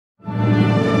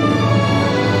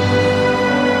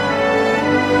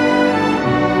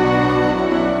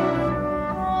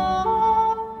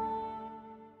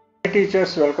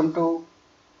teachers,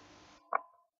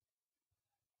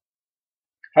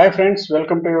 hi friends,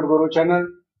 welcome to your Guru channel.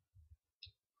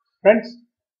 Friends,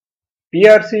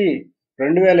 PRC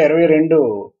 2022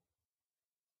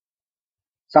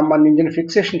 సంబంధించిన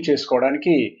fixation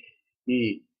చేసుకోవడానికి ఈ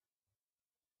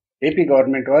AP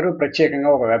government వారు ప్రత్యేకంగా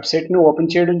ఒక వెబ్సైట్ ని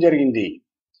ఓపెన్ చేయడం జరిగింది.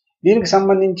 దీనికి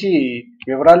సంబంధించి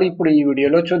వివరాలు ఇప్పుడు ఈ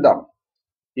వీడియోలో చూద్దాం.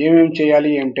 ఏమేమి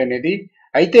చేయాలి ఏమిటి అనేది.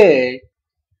 అయితే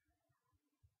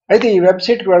ఈ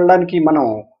వెబ్సైట్ కి వెళ్ళడానికి మనం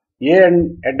ఏ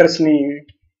అడ్రస్ ని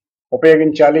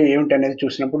ఉపయోగించాలి ఏమిటి అనేది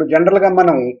చూసినప్పుడు జనరల్ గా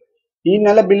మనం ఈ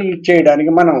నెల బిల్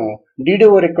చేయడానికి మనం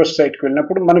డిడిఓ రిక్వెస్ట్ సైట్ కి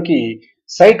వెళ్ళినప్పుడు మనకి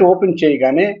సైట్ ఓపెన్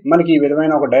చేయగానే మనకి ఈ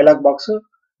విధమైన ఒక డైలాగ్ బాక్స్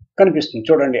కనిపిస్తుంది.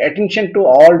 చూడండి, attention to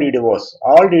all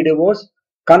డిడిఓస్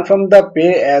confirm the pay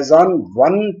as on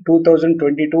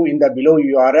 1/2022 in the below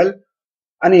URL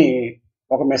అని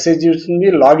ఒక మెసేజ్ ఇస్తుంది.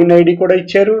 లాగిన్ ఐడి కూడా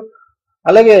ఇచ్చారు.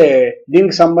 అలాగే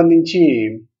దీనికి సంబంధించి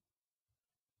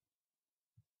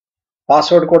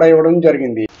పాస్వర్డ్ కూడా ఇవ్వడం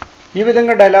జరిగింది. ఈ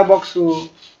విధంగా డైలాగ్ బాక్స్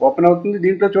ఓపెన్ అవుతుంది.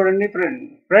 దీంట్లో చూడండి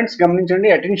ఫ్రెండ్స్, గమనించండి,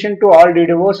 attention to all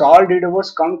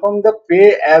డిడిఓస్ confirm the pay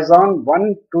as on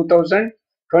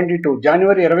 1/2022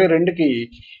 జనవరి 22కి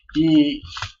ఈ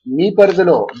మీ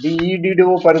పరిధిలో ఈ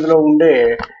డిడిఓ పరిధిలో ఉండే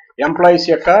ఎంప్లాయీస్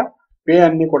యొక్క పే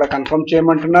అన్ని కూడా కన్ఫర్మ్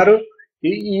చేయమంటున్నారు.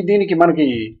 దీనికి మనకి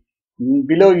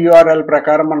బిలో యూఆర్ఎల్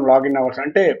ప్రకారం మనం లాగిన్ అవ్వాల్సి,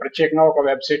 అంటే ప్రత్యేకంగా ఒక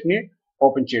వెబ్సైట్ ని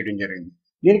ఓపెన్ చేయడం జరిగింది.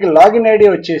 దీనికి లాగిన్ ఐడి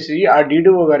వచ్చేసి ఆ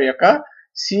డిడిఓ గారి యొక్క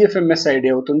cfms ఐడి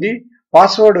అవుతుంది.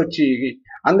 పాస్వర్డ్ వచ్చి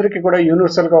అందరికి కూడా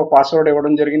యూనివర్సల్ గా ఒక పాస్వర్డ్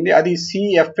ఇవ్వడం జరిగింది. అది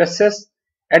cfss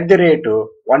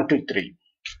 @123.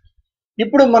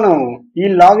 ఇప్పుడు మనం ఈ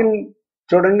లాగిన్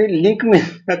చూడండి, లింక్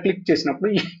మీద క్లిక్ చేసినప్పుడు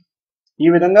ఈ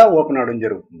విధంగా ఓపెన్ అవడం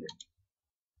జరుగుతుంది.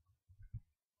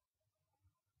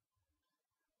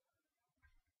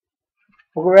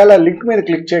 ఒకవేళ లింక్ మీద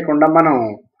క్లిక్ చేయకుండా మనం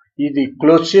ఇది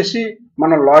క్లోజ్ చేసి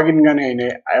మనం లాగిన్ గానే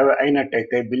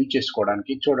అయినట్టయితే బిల్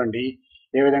చేసుకోవడానికి చూడండి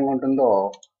ఏ విధంగా ఉంటుందో.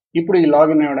 ఇప్పుడు ఈ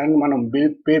లాగిన్ అవ్వడానికి మనం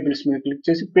పే బిల్స్ మీద క్లిక్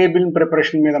చేసి పే బిల్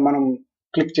ప్రిపరేషన్ మీద మనం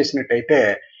క్లిక్ చేసినట్టయితే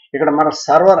ఇక్కడ మన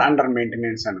సర్వర్ అండర్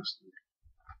మెయింటెనెన్స్ అని వస్తుంది.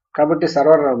 కాబట్టి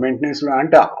సర్వర్ మెయింటెనెన్స్ లో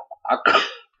అంటే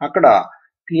అక్కడ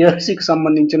పిఆర్సీకి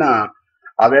సంబంధించిన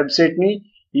ఆ వెబ్సైట్ ని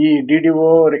ఈ డిడిఓ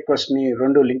రిక్వెస్ట్ ని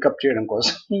రెండు లింకప్ చేయడం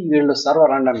కోసం వీళ్ళు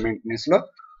సర్వర్ అండర్ మెయింటెనెన్స్ లో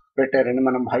పెట్టారని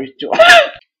మనం భావించు.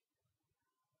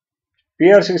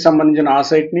 పిఆర్సీకి సంబంధించిన ఆ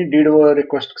సైట్ ని డిడిఓ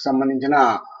రిక్వెస్ట్ కి సంబంధించిన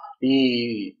ఈ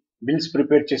బిల్స్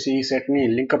ప్రిపేర్ చేసి ఈ సెట్ ని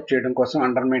లింకప్ చేయడం కోసం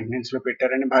అండర్ మెయింటెనెన్స్ లో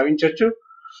పెట్టారని భావించవచ్చు.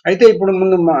 అయితే ఇప్పుడు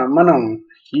ముందు మనం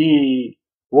ఈ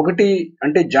 1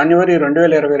 అంటే జనవరి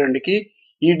 2022కి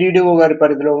ఈ డిడిఓ గారి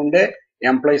పరిధిలో ఉండే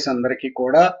ఎంప్లాయీస్ అందరికీ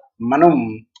కూడా మనం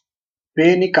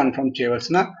పేని కన్ఫర్మ్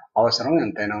చేయవలసిన అవసరం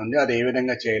ఎంతైనా ఉంది. అది ఏ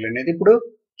విధంగా చేయాలనేది ఇప్పుడు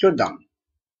చూద్దాం.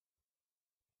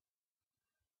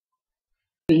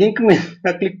 లింక్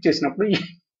మీద క్లిక్ చేసినప్పుడు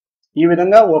ఈ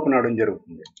విధంగా ఓపెన్ అవడం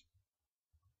జరుగుతుంది.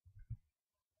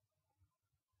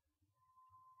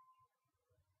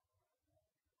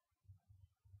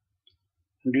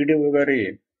 డిడిఓ గారి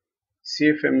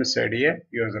cfms ఐడియా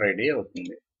యూజర్ ఐడి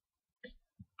అవుతుంది.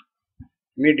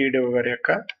 మీ డిడిఓ గారి యొక్క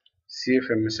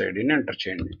cfms ఐడిని ఎంటర్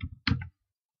చేయండి.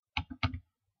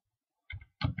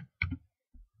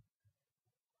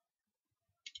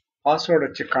 పాస్వర్డ్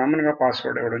వచ్చి కామన్ గా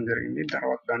పాస్వర్డ్ ఇవ్వడం జరిగింది.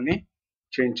 తర్వాత దాన్ని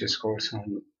చేంజ్ చేసుకోవాల్సిన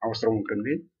అవసరం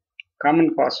ఉంటుంది.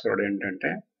 కామన్ పాస్వర్డ్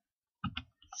ఏంటంటే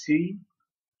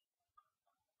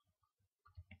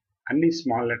అన్ని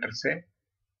స్మాల్ లెటర్సే,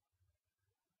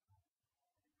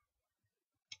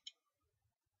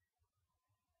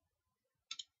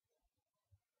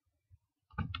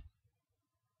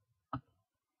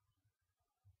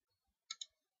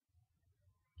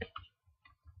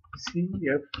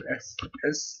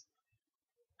 cfss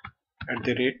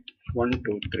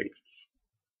 @123.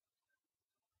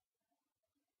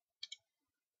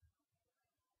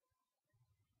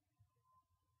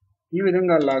 ఈ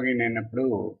విధంగా లాగిన్ అయినప్పుడు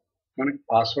మనకి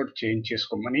పాస్వర్డ్ చేంజ్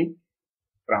చేసుకోమని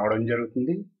రావడం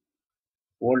జరుగుతుంది.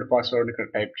 ఓల్డ్ పాస్వర్డ్ ఇక్కడ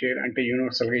టైప్ చేయాలి, అంటే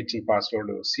యూనివర్సల్ గా ఇచ్చిన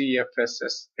పాస్వర్డ్ cfss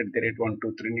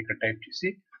 @123 ఇక్కడ టైప్ చేసి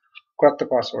కొత్త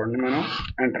పాస్వర్డ్ ని మనం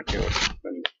ఎంటర్ చేయవలసి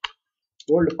ఉంటుంది.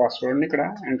 ఓల్డ్ పాస్వర్డ్ ని ఇక్కడ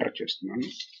ఎంటర్ చేస్తున్నాను.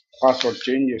 పాస్వర్డ్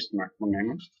చేంజ్ చేస్తున్నట్టు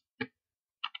నేను.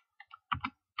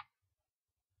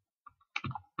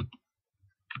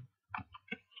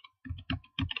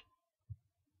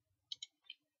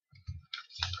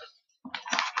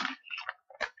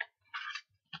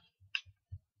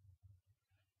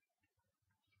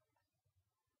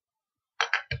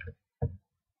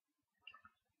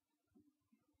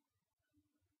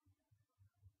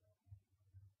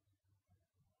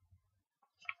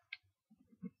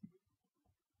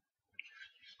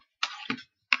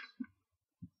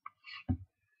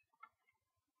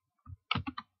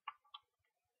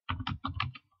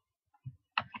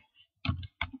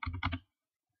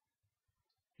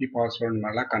 ఈ పాస్వర్డ్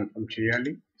మళ్ళీ కన్ఫర్మ్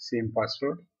చేయాలి. సేమ్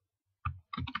పాస్వర్డ్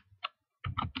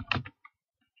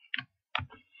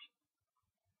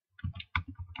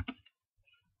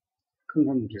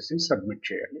కన్ఫర్మ్ చేసి సబ్మిట్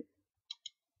చేయాలి.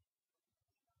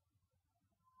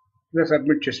 ఇలా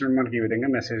సబ్మిట్ చేసినప్పుడు మనకి ఈ విధంగా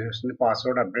మెసేజ్ వస్తుంది,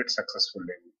 పాస్వర్డ్ అప్డేట్ సక్సెస్ఫుల్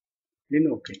అయింది. దీన్ని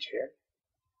ఓకే చేయాలి.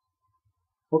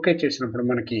 ఓకే చేసినప్పుడు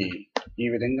మనకి ఈ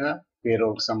విధంగా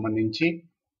పేరోకి సంబంధించి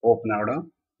ఓపెన్ అవడం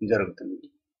జరుగుతుంది.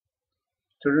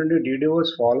 చూడండి, DDoS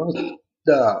follow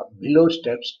the below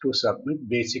steps to submit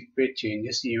basic pay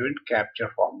changes event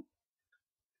capture form.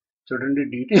 చూడండి,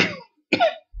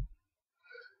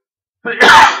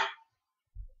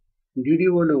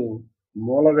 DDOలు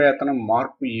మూల వేతనం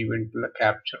మార్పు ఈవెంట్ల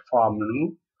క్యాప్చర్ ఫామ్లను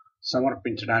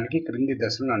సమర్పించడానికి క్రింది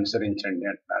దశలను అనుసరించండి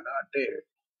అంటున్నారు. అంటే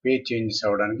పే చేంజెస్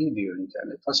అవడానికి ఇది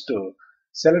ఉంచాలి. First,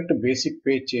 select basic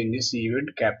pay changes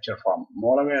event capture form.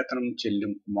 మూల వేతనం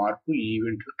చెల్లింపు మార్పు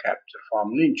ఈవెంట్ల క్యాప్చర్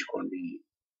ఫామ్ను ఎంచుకోండి.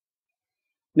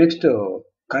 Next,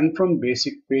 confirm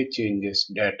basic pay changes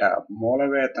data. మూల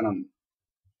వేతనం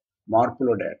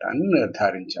మార్పుల డేటాను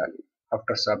నిర్ధారించాలి.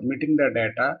 After submitting the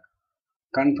data,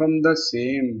 confirm the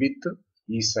same with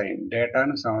ఈసైన్.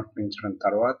 డేటాను సమర్పించడం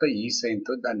తర్వాత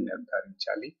ఈసైన్తో దాన్ని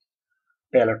నిర్ధారించాలి.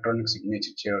 ఎలక్ట్రానిక్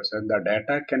సిగ్నేచర్ చేయవచ్చు. The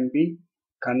data can be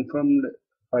confirmed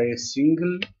by a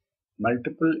single,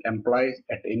 multiple employees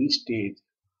at any stage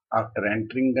after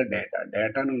entering the data.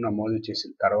 డేటాను నమోదు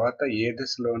చేసిన తర్వాత ఏ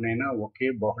దశలోనైనా ఒకే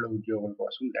బహుళ ఉద్యోగుల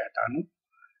కోసం డేటాను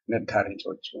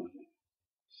నిర్ధారించవచ్చు.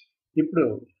 ఇప్పుడు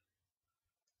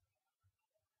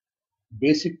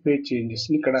బేసిక్ పే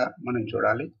చేంజెస్ని ఇక్కడ మనం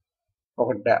చూడాలి.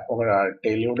 ఒక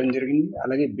టైల్ ఇవ్వడం జరిగింది.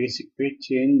 అలాగే basic pay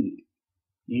change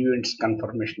events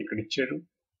confirmation ఇక్కడ ఇచ్చారు.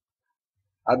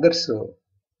 అదర్స్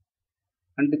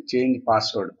అంటే చేంజ్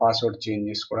పాస్వర్డ్ చేంజ్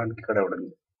చేసుకోవడానికి ఇక్కడ ఇవ్వడం.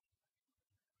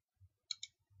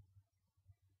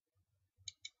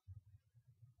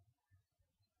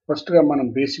 ఫస్ట్గా మనం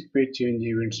బేసిక్ పే చేంజ్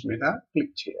ఈవెంట్స్ మీద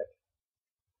క్లిక్ చేయాలి.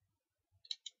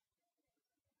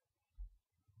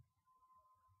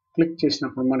 క్లిక్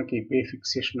చేసినప్పుడు మనకి పే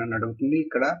ఫిక్సేషన్ అని అడుగుతుంది.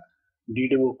 ఇక్కడ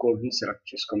DDO కోడ్ని సెలెక్ట్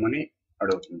చేసుకోమని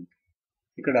అడుగుతుంది.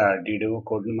 ఇక్కడ DDO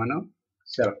కోడ్ని మనం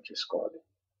సెలెక్ట్ చేసుకోవాలి.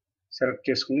 సెలెక్ట్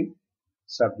చేసుకుని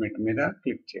సబ్మిట్ మీద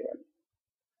క్లిక్ చేయాలి.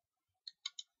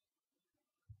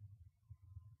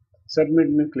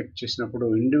 సబ్మిట్ మీద క్లిక్ చేసినప్పుడు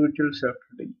individual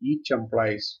selected each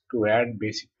employees to add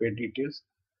basic pay details.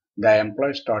 The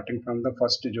employee starting from the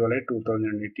 1st July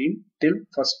 2018 till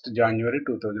 1st January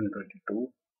 2022.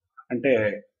 అంటే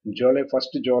జూలై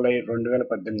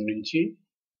 2018 నుంచి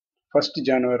 1st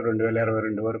January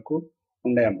 2022 వరకు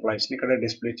ఉండే ఎంప్లాయీస్ని ఇక్కడ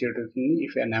డిస్ప్లే చేయబడుతుంది.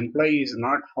 If an employee is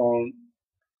not found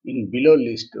in below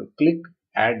list, click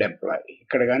add employee.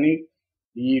 ఇక్కడ కానీ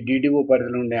ఈ DDO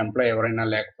పరిధిలో ఉండే ఎంప్లాయీ ఎవరైనా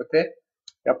లేకపోతే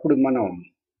అప్పుడు మనం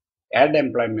యాడ్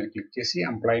ఎంప్లాయీ మీద క్లిక్ చేసి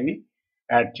ఎంప్లాయీని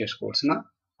యాడ్ చేసుకోవాల్సిన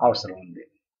అవసరం ఉంది.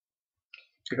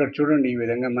 ఇక్కడ చూడండి, ఈ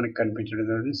విధంగా మనకి కనిపించడం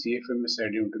జరుగుతుంది. cfms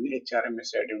ఐడి ఉంటుంది,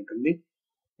 HRMS ఐడి ఉంటుంది,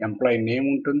 ఎంప్లాయీ నేమ్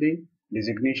ఉంటుంది,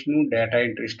 డిజిగ్నేషను, డేటా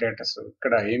ఎంట్రీ స్టేటస్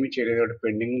ఇక్కడ ఏమి చేయలేదు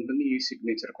పెండింగ్ ఉంటుంది. ఈ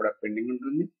సిగ్నేచర్ కూడా పెండింగ్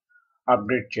ఉంటుంది.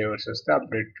 అప్డేట్ చేయవలసి వస్తే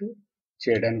అప్డేట్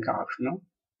చేయడానికి ఆప్షన్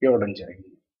ఇవ్వడం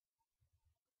జరిగింది.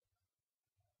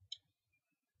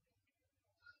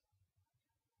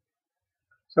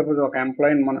 సపోజ్ ఒక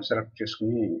ఎంప్లాయీని మనం సెలెక్ట్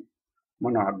చేసుకుని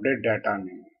మనం అప్డేట్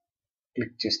డేటాని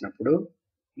క్లిక్ చేసినప్పుడు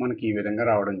మనకి ఈ విధంగా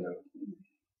రావడం జరుగుతుంది.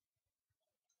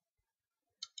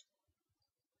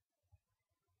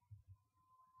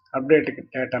 అప్డేట్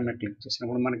డేటా మీద క్లిక్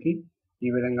చేసినప్పుడు మనకి ఈ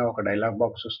విధంగా ఒక డైలాగ్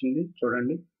బాక్స్ వస్తుంది.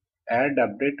 చూడండి, add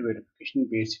update verification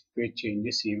basic pay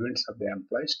changes events of the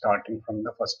employee starting from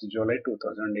the 1st July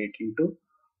 2018 to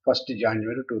 1st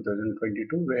January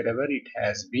 2022. wherever it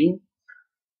has been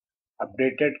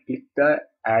updated, click the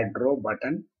add row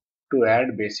button to add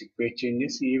basic pay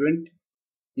changes event.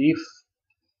 If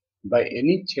by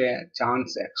any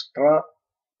chance extra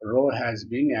row has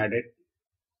been added,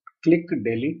 click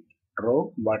delete row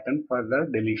button for the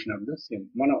deletion of the same.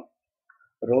 మనం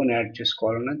రోని add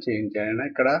చేసుకోవాలన్నా change చేయాలన్నా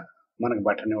ఇక్కడ మనకు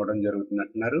button ఇవ్వడం జరుగుతుంది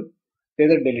అంటున్నారు.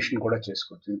 లేదా deletion కూడా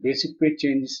చేసుకోవచ్చు. Basic pay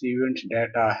changes events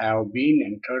data have been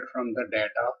entered from the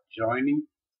data of joining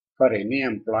for any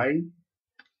employee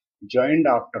joined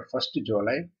after 1st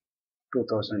July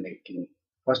 2018.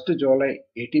 1st July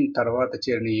 18 తర్వాత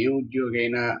చేరిన ఏ ఉద్యోగి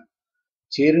అయినా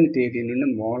చేరిన తేదీ నుండి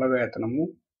మూల వేతనము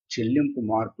చెల్లింపు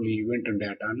మార్పులు ఈవెంట్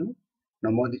డేటాను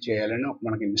నమోదు చేయాలని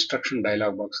మనకి ఇన్స్ట్రక్షన్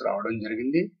డైలాగ్ బాక్స్ రావడం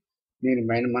జరిగింది. దీని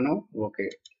పైన మనం ఓకే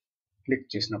క్లిక్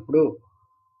చేసినప్పుడు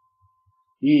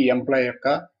ఈ ఎంప్లాయీ యొక్క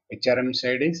HRMS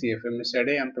ID, CFMS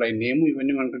ID, employee name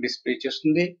ఇవన్నీ మనకు డిస్ప్లే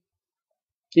చేస్తుంది.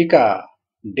 ఇక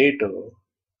date,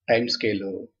 time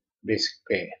scale, basic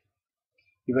pay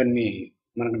ఇవన్నీ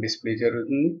మనకు డిస్ప్లే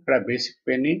జరుగుతుంది. ఇక్కడ బేసిక్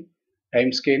పేని టైం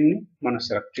స్కేల్ని మనం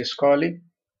సెలెక్ట్ చేసుకోవాలి.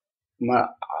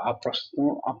 ప్రస్తుతం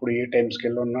అప్పుడు ఏ టైం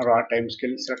స్కేల్లో ఉన్నారో ఆ టైం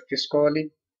స్కేల్ని సెలెక్ట్ చేసుకోవాలి.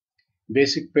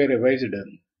 బేసిక్ పే రివైజ్డ్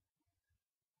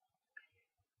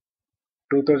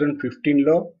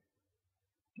 2015లో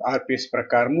ఆర్పిఎస్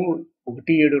ప్రకారము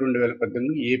 1/7/2018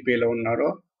 ఏ పేలో ఉన్నారో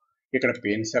ఇక్కడ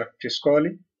పేని సెలెక్ట్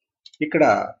చేసుకోవాలి. ఇక్కడ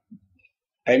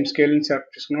టైం స్కేల్ని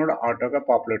సెలెక్ట్ చేసుకున్నప్పుడు ఆటోగా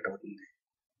పాపులేట్ అవుతుంది.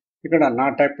 ఇక్కడ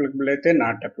నాట్ అప్లికబుల్ అయితే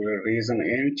నాట్ అప్లికబుల్, రీజన్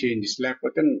ఏమి చేంజెస్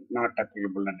లేకపోతే నాట్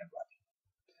అప్లికబుల్ అని ఇవ్వాలి.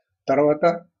 తర్వాత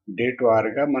డేట్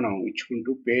వారీగా మనం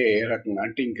ఇచ్చుకుంటూ పే ఏ రకంగా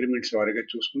అంటే ఇంక్రిమెంట్స్ వారీగా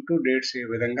చూసుకుంటూ డేట్స్ ఏ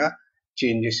విధంగా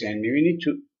చేంజెస్ అనేవి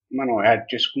మనం యాడ్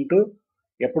చేసుకుంటూ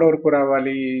ఎప్పటి వరకు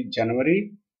రావాలి, జనవరి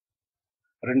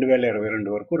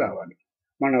 2022 వరకు రావాలి.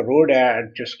 మనం రోడ్ యాడ్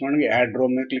చేసుకోవడానికి యాడ్ రో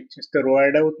మీద క్లిక్ చేస్తే రో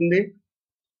యాడ్ అవుతుంది,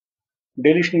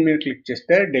 డెలీషన్ మీద క్లిక్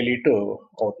చేస్తే డెలీట్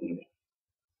అవుతుంది.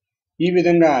 ఈ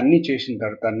విధంగా అన్ని చేసిన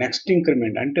తర్వాత నెక్స్ట్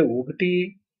ఇంక్రిమెంట్ అంటే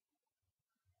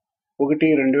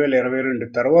 1/1/2022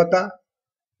 తర్వాత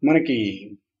మనకి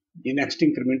ఈ నెక్స్ట్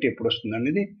ఇంక్రిమెంట్ ఎప్పుడు వస్తుంది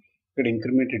అనేది ఇక్కడ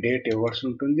ఇంక్రిమెంట్ డేట్ ఇవ్వాల్సి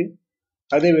ఉంటుంది.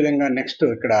 అదేవిధంగా నెక్స్ట్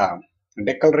ఇక్కడ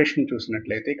డిక్లరేషన్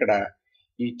చూసినట్లయితే ఇక్కడ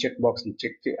ఈ చెక్ బాక్స్ని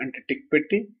అంటే టిక్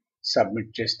పెట్టి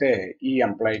సబ్మిట్ చేస్తే ఈ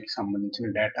ఎంప్లాయీకి సంబంధించిన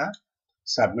డేటా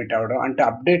సబ్మిట్ అవ్వడం అంటే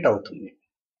అప్డేట్ అవుతుంది.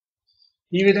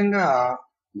 ఈ విధంగా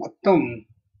మొత్తం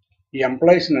ఈ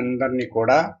ఎంప్లాయీస్ అందరినీ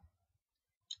కూడా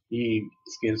ఈ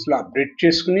స్కిల్స్లో అప్డేట్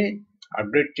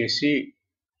చేసి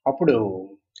అప్పుడు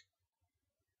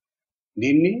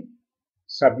దీన్ని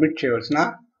సబ్మిట్ చేయవలసిన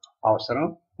అవసరం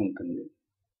ఉంటుంది.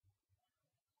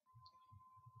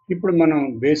 ఇప్పుడు మనం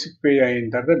బేసిక్ పే అయిన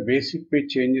తర్వాత basic pay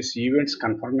changes events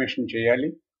confirmation చేయాలి.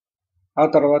 ఆ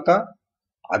తర్వాత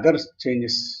అదర్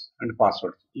చేంజెస్ అండ్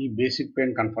పాస్వర్డ్ ఈ బేసిక్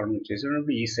పేని కన్ఫర్మ్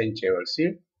చేసినప్పుడు ఈ సైన్ చేయవలసి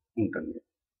ఉంటుంది.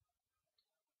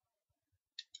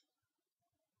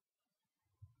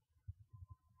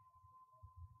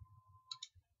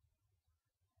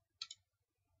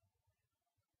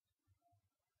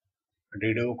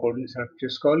 డిడిఓ కోడ్ని సెలెక్ట్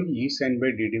చేసుకోవాలి. ఈ సైన్ బై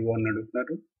డిడిఓ అని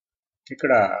అడుగుతున్నారు.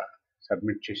 ఇక్కడ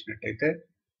సబ్మిట్ చేసినట్టయితే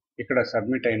ఇక్కడ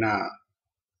సబ్మిట్ అయిన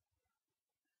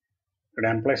ఇక్కడ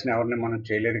ఎంప్లాయీస్ని ఎవరిని మనం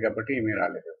చేయలేదు కాబట్టి ఏమీ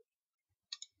రాలేదు.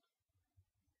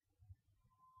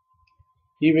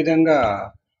 ఈ విధంగా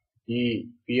ఈ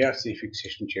పిఆర్సి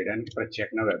ఫిక్సేషన్ చేయడానికి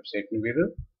ప్రత్యేకంగా వెబ్సైట్ని మీరు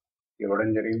ఇవ్వడం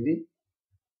జరిగింది.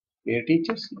 ఏ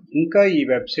టీచర్స్ ఇంకా ఈ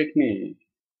వెబ్సైట్ని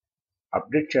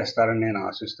అప్డేట్ చేస్తారని నేను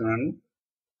ఆశిస్తున్నాను.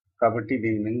 కాబట్టి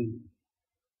దీని మీద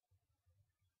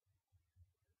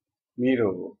మీరు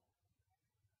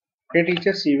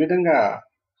టీచర్స్ ఈ విధంగా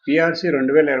పిఆర్సి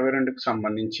 2022కు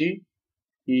సంబంధించి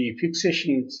ఈ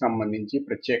ఫిక్సేషన్ సంబంధించి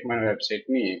ప్రత్యేకమైన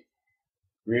వెబ్సైట్ని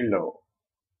వీళ్ళు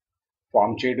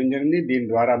ఫామ్ చేయడం జరిగింది. దీని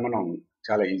ద్వారా మనం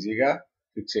చాలా ఈజీగా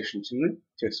ఫిక్సేషన్స్ని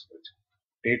చేసుకోవచ్చు.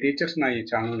 టీచర్స్ నా ఈ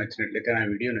ఛానల్ నచ్చినట్లయితే, నా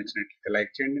వీడియో నచ్చినట్లయితే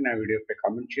లైక్ చేయండి, నా వీడియోపై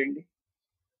కామెంట్ చేయండి.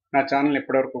 నా ఛానల్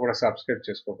ఇప్పటివరకు కూడా సబ్స్క్రైబ్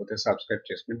చేసుకోకపోతే సబ్స్క్రైబ్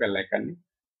చేసుకుని బెల్ ఐకాన్ని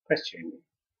ప్రెస్ చేయండి.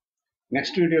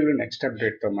 నెక్స్ట్ వీడియోలో నెక్స్ట్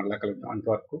అప్డేట్తో మళ్ళీ కలుద్దాం.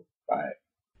 అంతవరకు బాయ్.